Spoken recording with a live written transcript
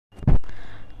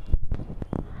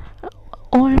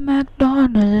Old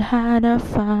MacDonald had a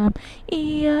farm,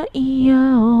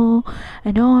 E-I-E-I-O,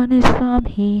 and on his farm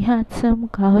he had some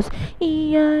cows,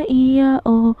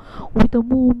 E-I-E-I-O, with a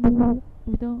moo-moo,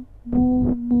 with a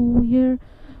moo-moo here,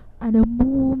 and a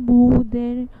moo-moo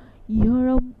there, you're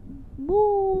a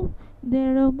moo,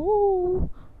 there a moo,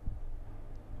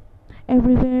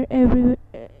 everywhere,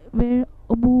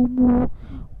 a moo-moo.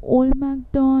 Old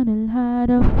MacDonald had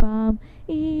a farm,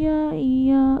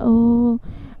 E-I-E-I-O,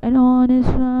 and on his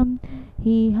farm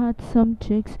he had some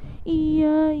chicks,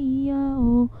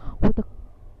 E-I-E-I-O, with a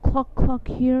cluck cluck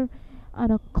here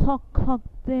and a cluck cluck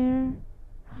there.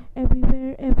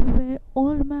 Everywhere,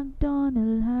 Old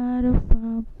MacDonald had a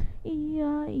farm,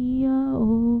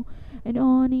 E-I-E-I-O, and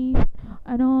on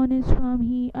his farm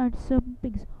he had some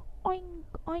pigs, oink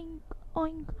oink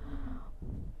oink.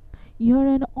 Here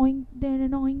an oink, there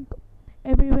an oink,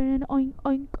 everywhere an oink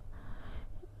oink.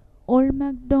 Old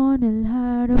MacDonald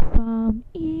had a farm,